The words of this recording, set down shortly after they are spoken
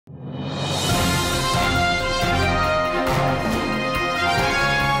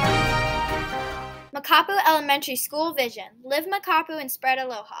Makapu Elementary School vision, live Makapu and spread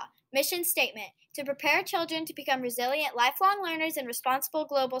aloha. Mission statement, to prepare children to become resilient, lifelong learners and responsible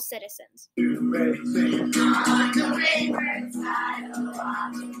global citizens.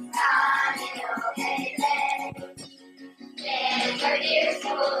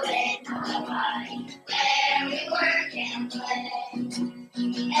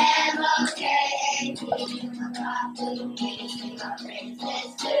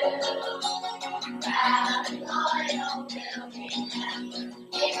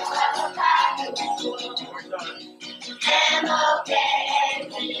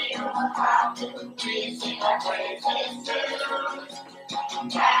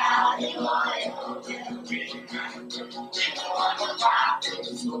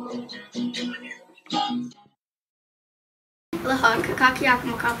 Aloha, Kakakiaka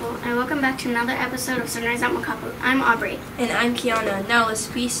Makapu, and welcome back to another episode of Sunrise at Makapu. I'm Aubrey. And I'm Kiana. Now let's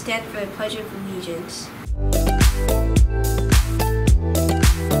please stand for the Pledge of Allegiance.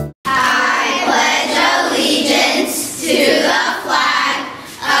 I pledge allegiance to the flag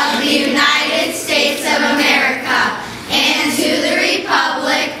of the United States of America and to the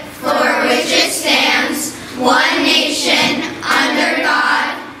republic for which it stands, one nation, under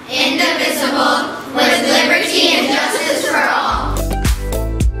God, indivisible, with liberty and justice for all.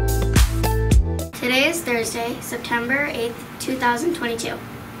 Today is Thursday, September 8th, 2022.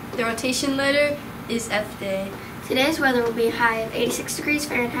 The rotation letter is F Day. Today's weather will be a high of 86 degrees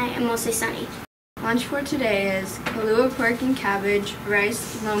Fahrenheit and mostly sunny. Lunch for today is Kahlua pork and cabbage,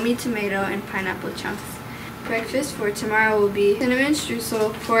 rice, lomi tomato, and pineapple chunks. Breakfast for tomorrow will be cinnamon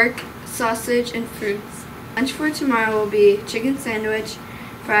streusel, pork, sausage, and fruits. Lunch for tomorrow will be chicken sandwich,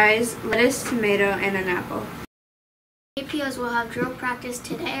 fries, lettuce, tomato, and an apple. APOs will have drill practice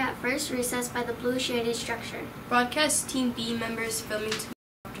today at first recess by the blue shaded structure. Broadcast Team B members filming tomorrow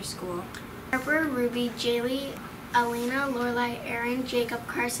after school. Harper, Ruby, Jaylee, Alena, Lorelai, Aaron, Jacob,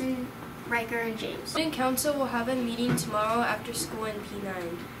 Carson, Riker, and James. Student Council will have a meeting tomorrow after school in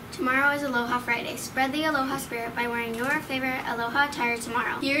P9. Tomorrow is Aloha Friday. Spread the Aloha spirit by wearing your favorite Aloha attire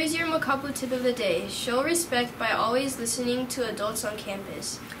tomorrow. Here is your Makapu tip of the day. Show respect by always listening to adults on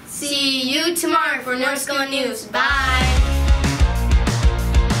campus. See you tomorrow for North School News. Bye!